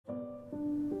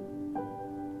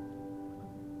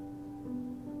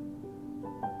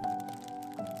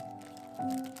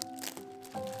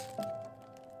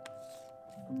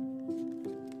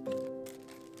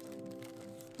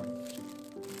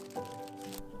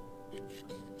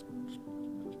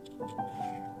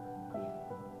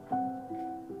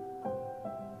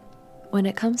When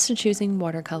it comes to choosing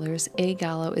watercolors,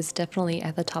 Gallo is definitely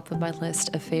at the top of my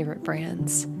list of favorite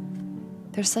brands.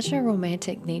 There's such a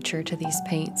romantic nature to these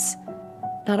paints.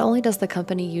 Not only does the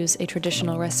company use a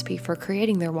traditional recipe for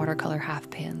creating their watercolor half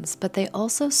pans, but they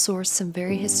also source some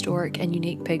very historic and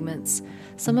unique pigments,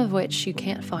 some of which you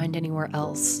can't find anywhere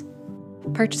else.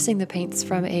 Purchasing the paints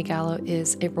from Gallo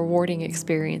is a rewarding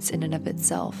experience in and of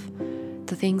itself.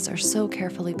 The things are so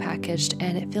carefully packaged,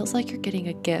 and it feels like you're getting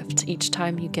a gift each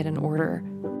time you get an order.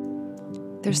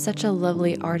 There's such a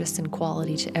lovely artisan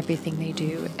quality to everything they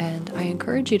do, and I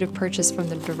encourage you to purchase from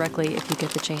them directly if you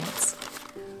get the chance.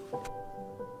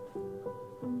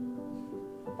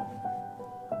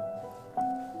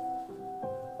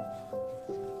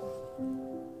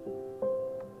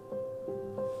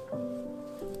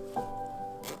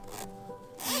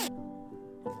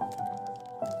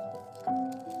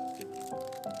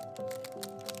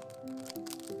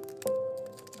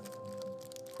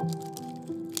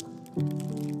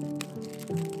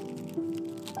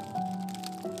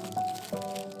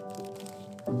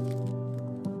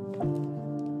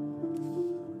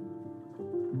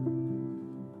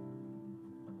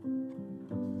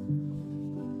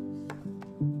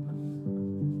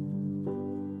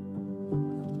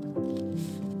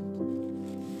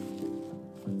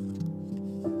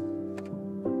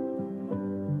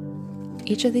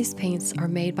 Each of these paints are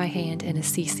made by hand in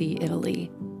Assisi, Italy.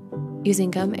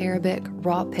 Using gum arabic,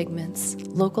 raw pigments,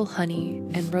 local honey,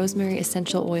 and rosemary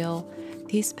essential oil,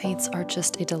 these paints are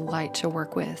just a delight to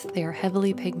work with. They are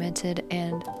heavily pigmented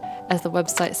and, as the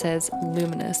website says,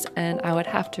 luminous, and I would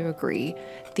have to agree.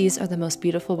 These are the most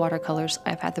beautiful watercolors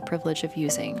I've had the privilege of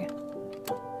using.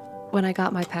 When I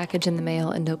got my package in the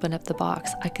mail and opened up the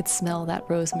box, I could smell that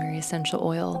rosemary essential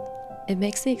oil. It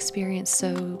makes the experience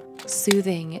so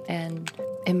soothing and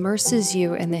immerses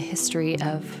you in the history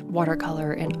of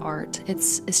watercolor and art.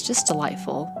 It's just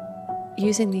delightful.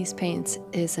 Using these paints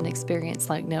is an experience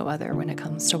like no other when it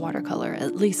comes to watercolor,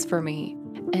 at least for me,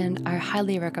 and I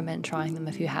highly recommend trying them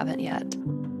if you haven't yet.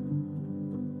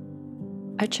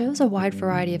 I chose a wide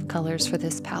variety of colors for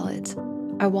this palette.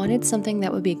 I wanted something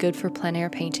that would be good for plein air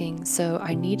painting, so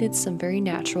I needed some very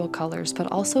natural colors,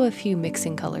 but also a few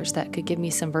mixing colors that could give me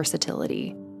some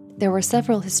versatility. There were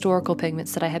several historical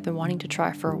pigments that I had been wanting to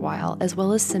try for a while, as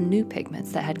well as some new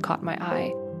pigments that had caught my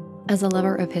eye. As a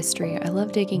lover of history, I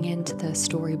love digging into the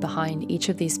story behind each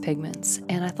of these pigments,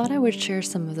 and I thought I would share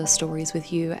some of those stories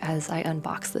with you as I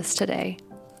unbox this today.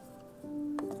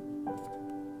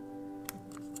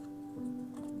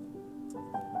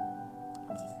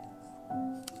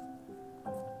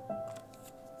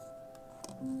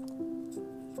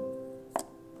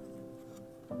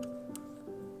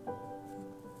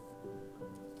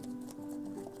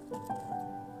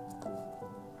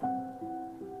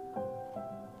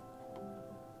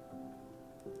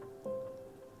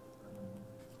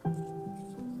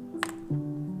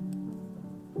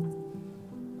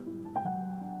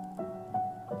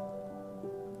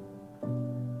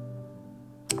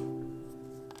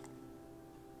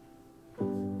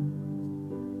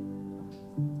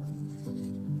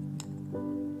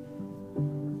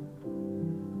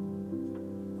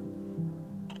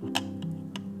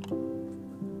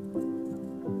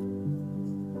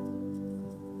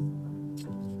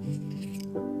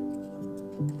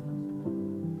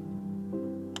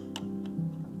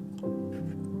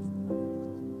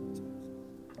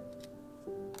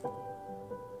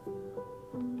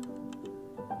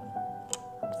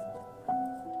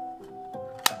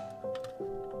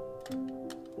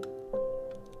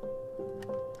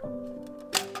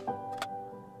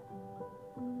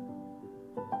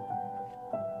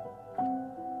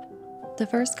 The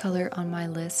first color on my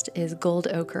list is Gold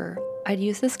Ochre. I'd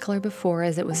used this color before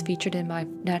as it was featured in my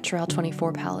Natural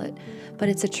 24 palette, but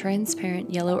it's a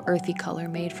transparent yellow earthy color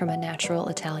made from a natural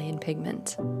Italian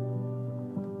pigment.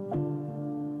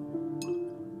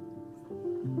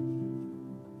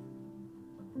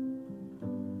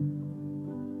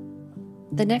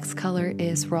 The next color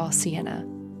is Raw Sienna.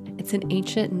 It's an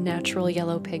ancient natural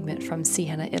yellow pigment from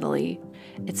Siena, Italy.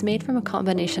 It's made from a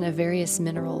combination of various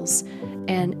minerals,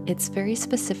 and it's very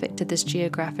specific to this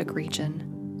geographic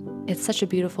region. It's such a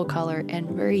beautiful color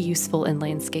and very useful in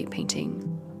landscape painting.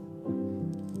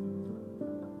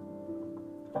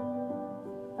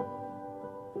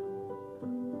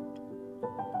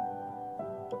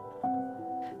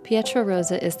 Pietra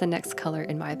Rosa is the next color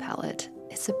in my palette.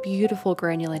 It's a beautiful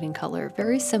granulating color,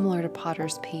 very similar to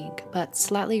Potter's Pink, but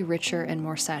slightly richer and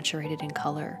more saturated in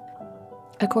color.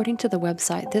 According to the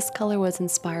website, this color was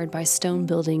inspired by stone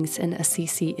buildings in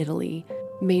Assisi, Italy.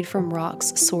 made from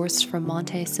rocks sourced from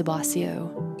Monte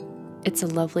Subasio. It's a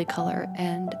lovely color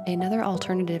and another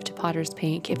alternative to Potter's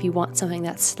Pink if you want something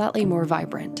that's slightly more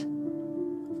vibrant.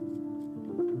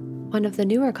 One of the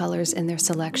newer colors in their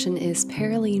selection is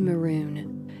Perylene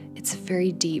Maroon. It's a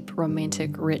very deep,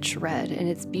 romantic, rich red, and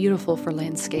it's beautiful for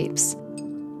landscapes.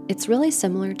 It's really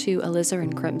similar to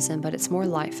Alizarin Crimson, but it's more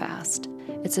light fast.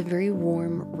 It's a very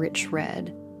warm, rich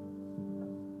red.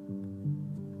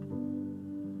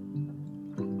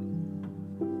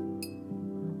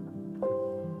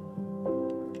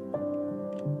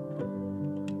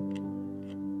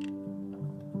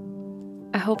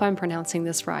 I hope I'm pronouncing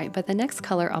this right, but the next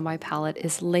color on my palette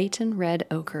is Leighton Red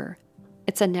Ochre.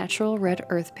 It's a natural red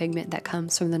earth pigment that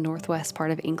comes from the northwest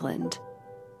part of England.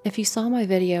 If you saw my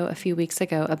video a few weeks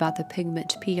ago about the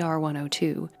pigment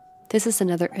PR102, this is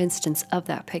another instance of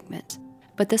that pigment.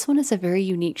 But this one is a very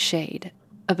unique shade,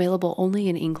 available only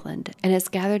in England, and it's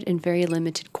gathered in very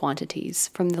limited quantities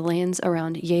from the lands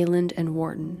around Yealand and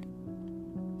Wharton.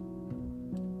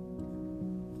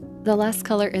 The last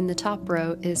color in the top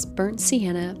row is Burnt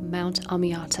Sienna Mount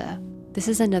Amiata. This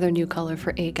is another new color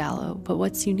for A. Gallo, but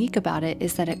what's unique about it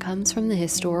is that it comes from the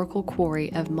historical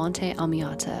quarry of Monte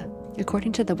Amiata.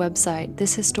 According to the website,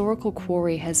 this historical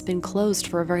quarry has been closed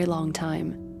for a very long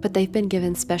time, but they've been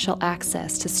given special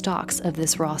access to stocks of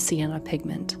this raw sienna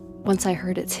pigment. Once I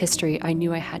heard its history, I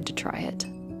knew I had to try it.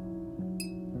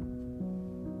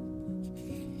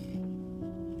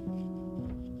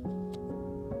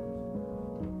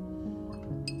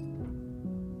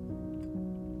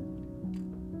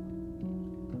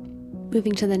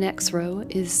 Moving to the next row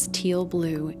is Teal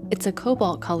Blue. It's a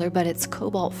cobalt color, but it's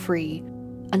cobalt free.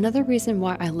 Another reason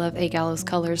why I love A. Gallo's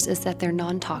colors is that they're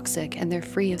non-toxic and they're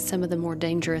free of some of the more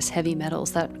dangerous heavy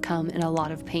metals that come in a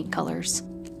lot of paint colors.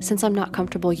 Since I'm not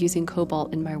comfortable using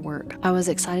cobalt in my work, I was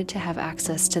excited to have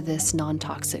access to this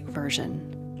non-toxic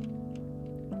version.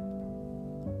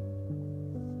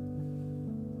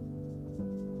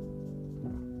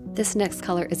 This next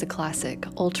color is a classic,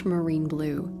 Ultramarine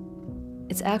Blue.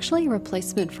 It's actually a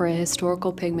replacement for a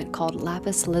historical pigment called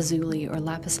lapis lazuli or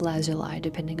lapis lazuli,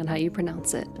 depending on how you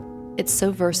pronounce it. It's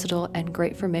so versatile and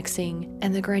great for mixing,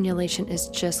 and the granulation is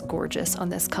just gorgeous on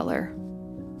this color.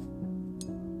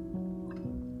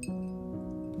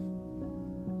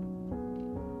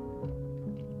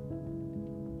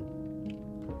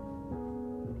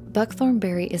 Buckthorn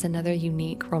Berry is another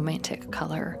unique romantic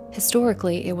color.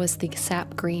 Historically, it was the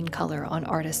sap green color on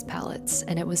artist palettes,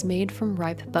 and it was made from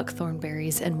ripe buckthorn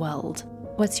berries and weld.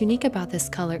 What's unique about this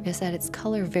color is that its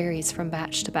color varies from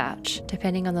batch to batch,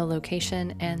 depending on the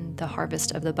location and the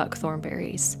harvest of the buckthorn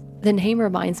berries. The name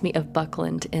reminds me of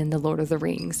Buckland in The Lord of the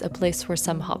Rings, a place where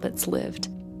some hobbits lived.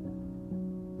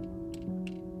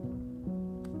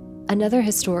 Another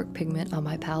historic pigment on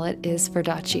my palette is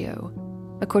Verdaccio.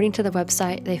 According to the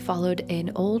website, they followed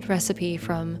an old recipe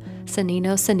from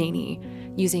Cennino Cennini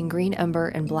using green umber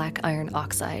and black iron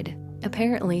oxide.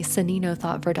 Apparently, Cennino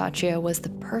thought Verdaccio was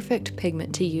the perfect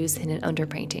pigment to use in an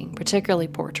underpainting, particularly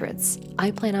portraits.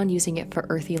 I plan on using it for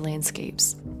earthy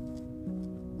landscapes.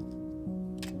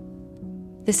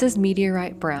 This is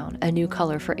Meteorite Brown, a new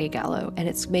color for A. Gallo, and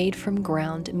it's made from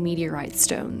ground meteorite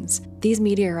stones. These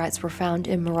meteorites were found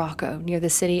in Morocco near the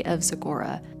city of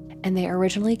Zagora, and they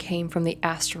originally came from the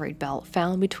asteroid belt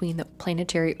found between the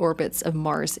planetary orbits of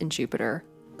Mars and Jupiter.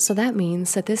 So that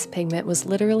means that this pigment was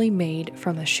literally made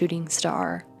from a shooting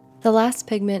star. The last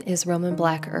pigment is Roman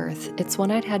Black Earth. It's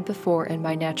one I'd had before in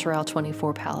my Natural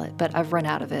 24 palette, but I've run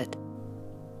out of it.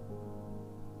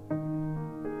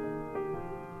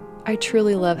 I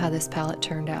truly love how this palette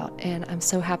turned out, and I'm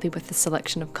so happy with the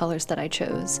selection of colors that I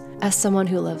chose. As someone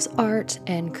who loves art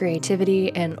and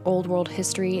creativity and old world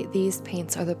history, these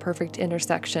paints are the perfect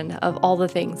intersection of all the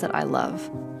things that I love.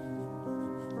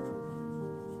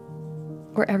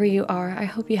 Wherever you are, I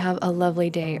hope you have a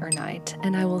lovely day or night,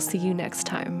 and I will see you next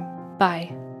time.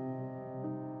 Bye.